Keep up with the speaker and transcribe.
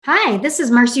Hi, this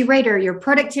is Marcy Rader, your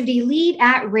productivity lead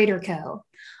at RaderCo.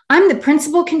 I'm the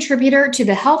principal contributor to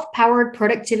the Health Powered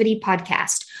Productivity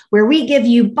Podcast, where we give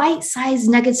you bite-sized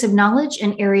nuggets of knowledge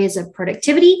in areas of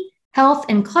productivity, health,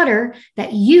 and clutter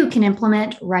that you can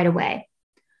implement right away.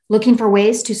 Looking for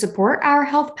ways to support our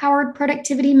Health Powered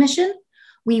Productivity mission?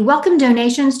 We welcome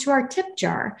donations to our tip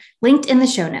jar, linked in the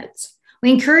show notes. We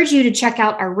encourage you to check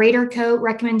out our RaderCo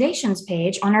recommendations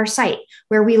page on our site,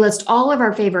 where we list all of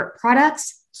our favorite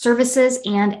products, services,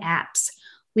 and apps.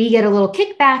 We get a little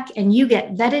kickback and you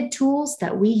get vetted tools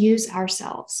that we use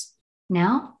ourselves.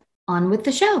 Now, on with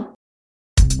the show.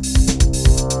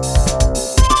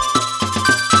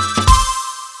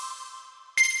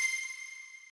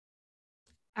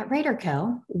 At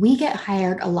RaderCo, we get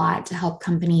hired a lot to help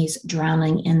companies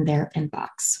drowning in their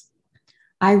inbox.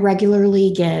 I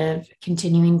regularly give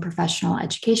continuing professional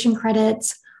education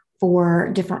credits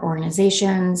for different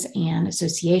organizations and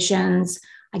associations.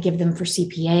 I give them for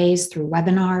CPAs through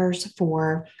webinars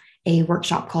for a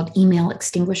workshop called Email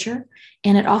Extinguisher,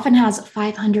 and it often has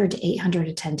 500 to 800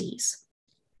 attendees.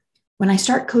 When I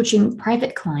start coaching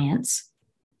private clients,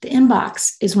 the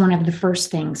inbox is one of the first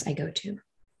things I go to.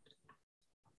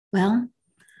 Well,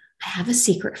 I have a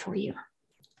secret for you.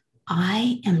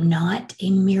 I am not a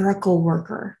miracle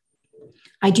worker.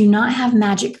 I do not have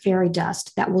magic fairy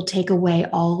dust that will take away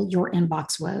all your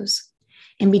inbox woes.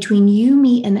 And between you,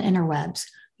 me, and the interwebs,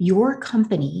 your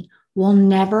company will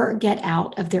never get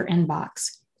out of their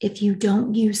inbox if you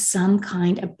don't use some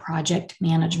kind of project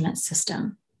management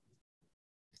system.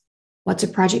 What's a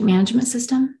project management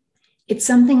system? It's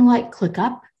something like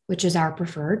ClickUp, which is our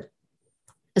preferred,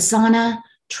 Asana,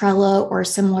 Trello, or a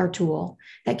similar tool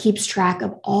that keeps track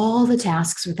of all the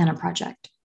tasks within a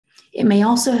project. It may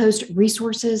also host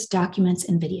resources, documents,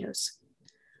 and videos.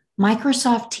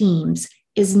 Microsoft Teams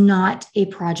is not a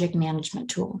project management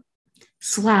tool.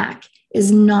 Slack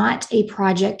is not a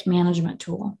project management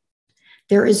tool.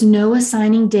 There is no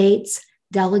assigning dates,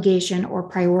 delegation, or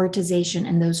prioritization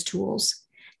in those tools.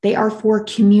 They are for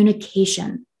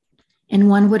communication. And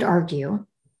one would argue,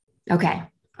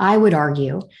 I would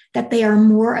argue that they are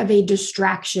more of a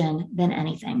distraction than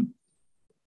anything.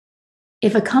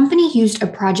 If a company used a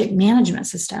project management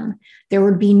system, there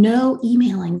would be no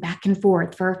emailing back and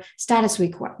forth for status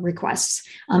requests,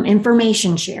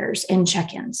 information shares, and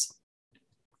check-ins.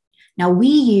 Now, we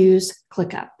use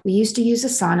ClickUp. We used to use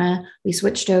Asana. We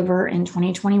switched over in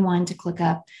 2021 to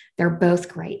ClickUp. They're both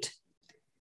great.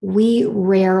 We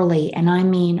rarely, and I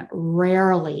mean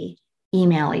rarely,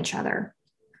 email each other.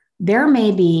 There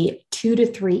may be 2 to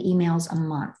 3 emails a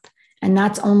month, and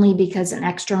that's only because an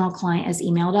external client has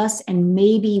emailed us and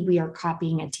maybe we are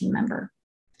copying a team member.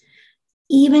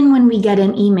 Even when we get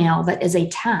an email that is a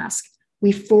task,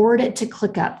 we forward it to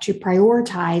ClickUp to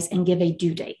prioritize and give a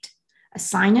due date.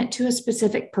 Assign it to a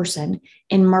specific person,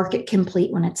 and mark it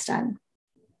complete when it's done.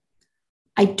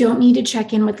 I don't need to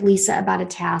check in with Lisa about a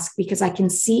task because I can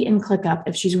see in ClickUp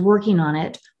if she's working on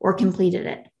it or completed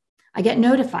it. I get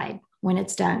notified when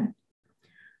it's done.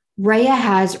 Rhea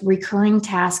has recurring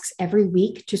tasks every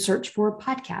week to search for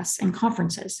podcasts and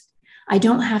conferences. I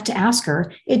don't have to ask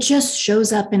her. It just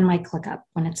shows up in my ClickUp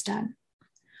when it's done.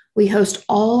 We host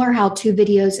all our how-to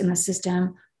videos in the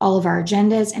system, all of our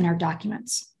agendas, and our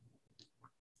documents.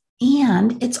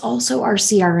 And it's also our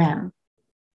CRM.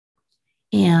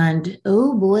 And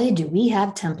oh boy, do we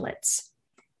have templates.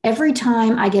 Every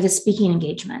time I get a speaking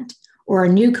engagement or a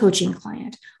new coaching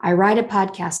client, I write a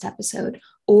podcast episode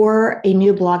or a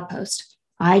new blog post,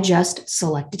 I just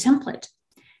select a template.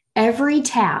 Every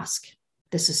task,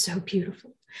 this is so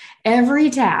beautiful, every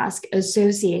task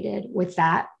associated with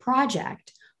that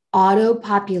project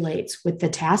auto-populates with the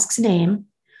task's name,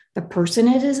 the person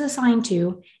it is assigned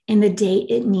to, and the date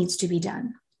it needs to be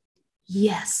done.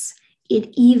 Yes, it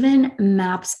even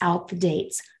maps out the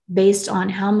dates based on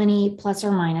how many plus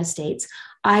or minus dates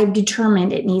I've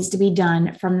determined it needs to be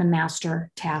done from the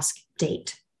master task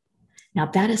date. Now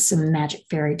that is some magic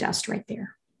fairy dust right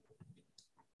there.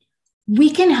 We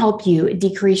can help you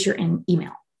decrease your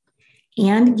email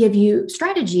and give you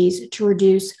strategies to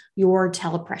reduce your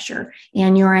telepressure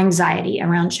and your anxiety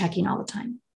around checking all the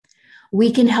time. We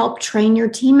can help train your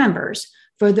team members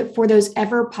for those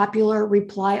ever popular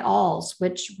reply alls,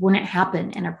 which wouldn't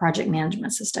happen in a project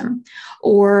management system,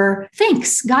 or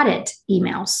thanks, got it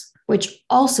emails, which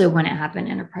also wouldn't happen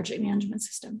in a project management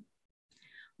system.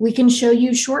 We can show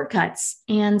you shortcuts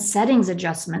and settings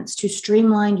adjustments to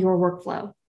streamline your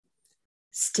workflow.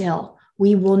 Still,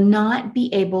 we will not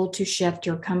be able to shift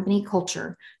your company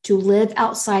culture to live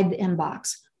outside the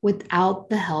inbox without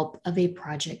the help of a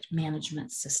project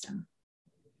management system.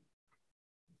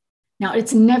 Now,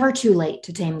 it's never too late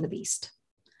to tame the beast.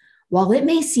 While it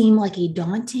may seem like a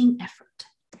daunting effort,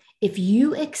 if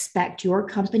you expect your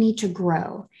company to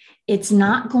grow, it's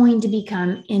not going to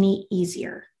become any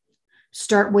easier.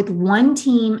 Start with one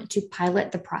team to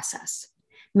pilot the process,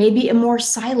 maybe a more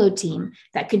siloed team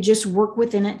that could just work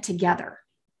within it together.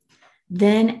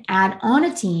 Then add on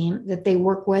a team that they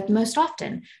work with most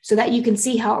often so that you can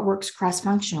see how it works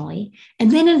cross-functionally,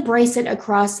 and then embrace it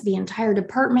across the entire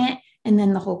department and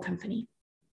then the whole company.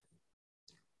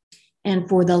 And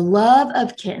for the love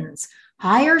of kittens,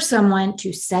 hire someone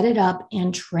to set it up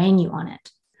and train you on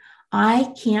it.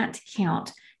 I can't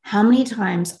count how many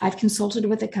times I've consulted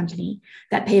with a company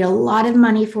that paid a lot of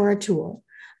money for a tool,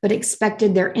 but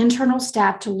expected their internal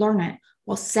staff to learn it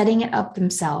while setting it up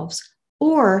themselves,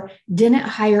 or didn't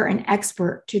hire an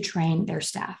expert to train their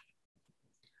staff.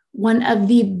 One of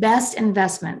the best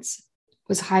investments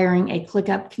was hiring a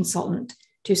ClickUp consultant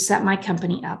to set my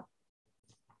company up.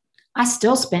 I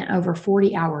still spent over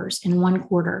 40 hours in one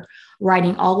quarter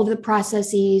writing all of the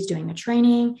processes, doing the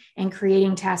training, and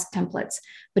creating task templates,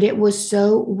 but it was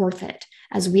so worth it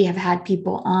as we have had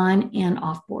people on and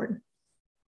off board.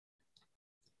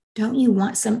 Don't you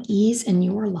want some ease in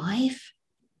your life?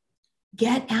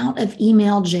 Get out of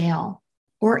email jail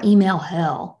or email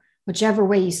hell, whichever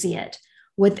way you see it,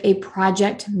 with a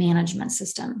project management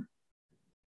system.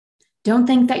 Don't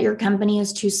think that your company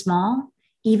is too small.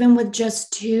 Even with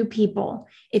just 2 people,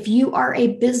 if you are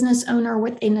a business owner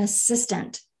with an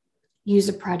assistant, use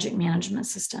a project management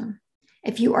system.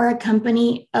 If you are a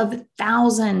company of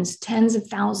thousands, tens of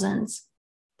thousands,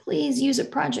 please use a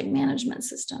project management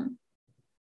system.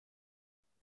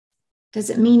 Does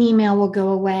it mean email will go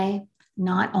away?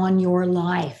 Not on your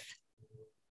life,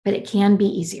 but it can be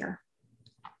easier.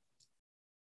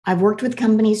 I've worked with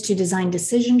companies to design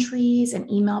decision trees and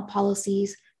email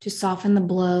policies to soften the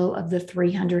blow of the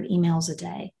 300 emails a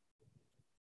day.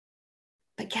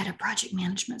 But get a project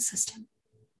management system.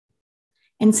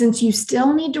 And since you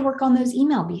still need to work on those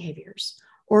email behaviors,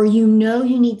 or you know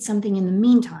you need something in the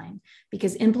meantime,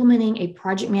 because implementing a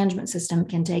project management system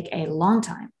can take a long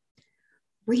time,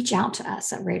 reach out to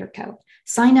us at RadarCo.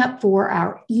 Sign up for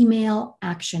our email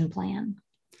action plan.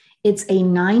 It's a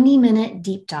 90-minute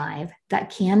deep dive that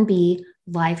can be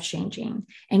life-changing.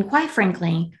 And quite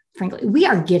frankly, we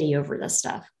are giddy over this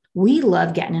stuff. We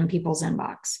love getting in people's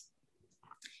inbox.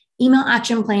 Email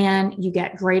action plan, you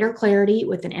get greater clarity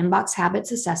with an inbox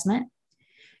habits assessment.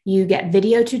 You get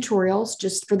video tutorials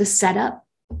just for the setup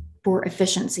for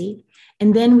efficiency.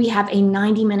 And then we have a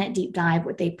 90-minute deep dive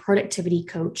with a productivity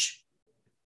coach,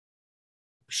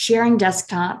 sharing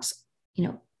desktops,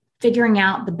 figuring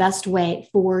out the best way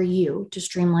for you to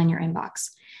streamline your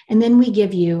inbox. And then we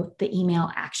give you the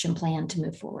email action plan to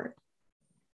move forward.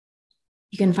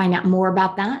 You can find out more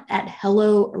about that at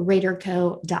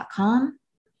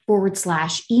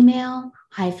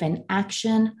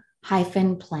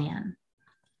helloradarco.com/email-action-plan.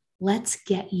 Let's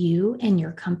get you and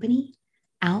your company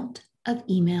out of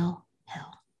email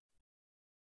hell.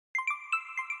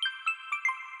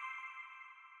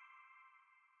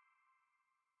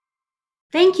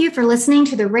 Thank you for listening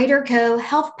to the RadarCo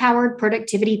Health Powered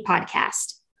Productivity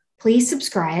Podcast. Please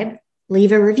subscribe,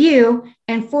 leave a review,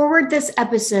 and forward this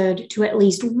episode to at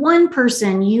least one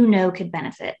person you know could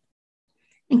benefit.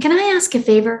 And can I ask a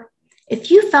favor?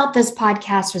 If you felt this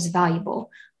podcast was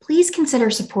valuable, please consider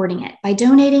supporting it by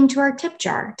donating to our tip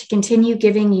jar to continue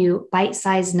giving you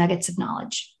bite-sized nuggets of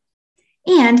knowledge.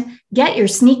 And get your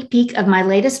sneak peek of my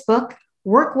latest book,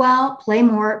 Work Well, Play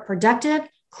More, Productive,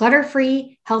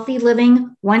 Clutter-Free, Healthy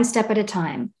Living, One Step at a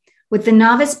Time, with the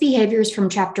novice behaviors from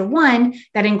chapter 1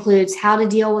 that includes how to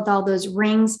deal with all those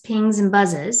rings, pings, and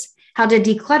buzzes, how to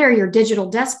declutter your digital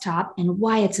desktop and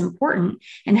why it's important,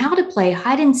 and how to play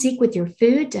hide and seek with your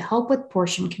food to help with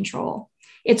portion control.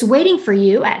 It's waiting for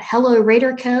you at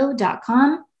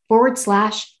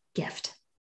helloradarco.com/gift.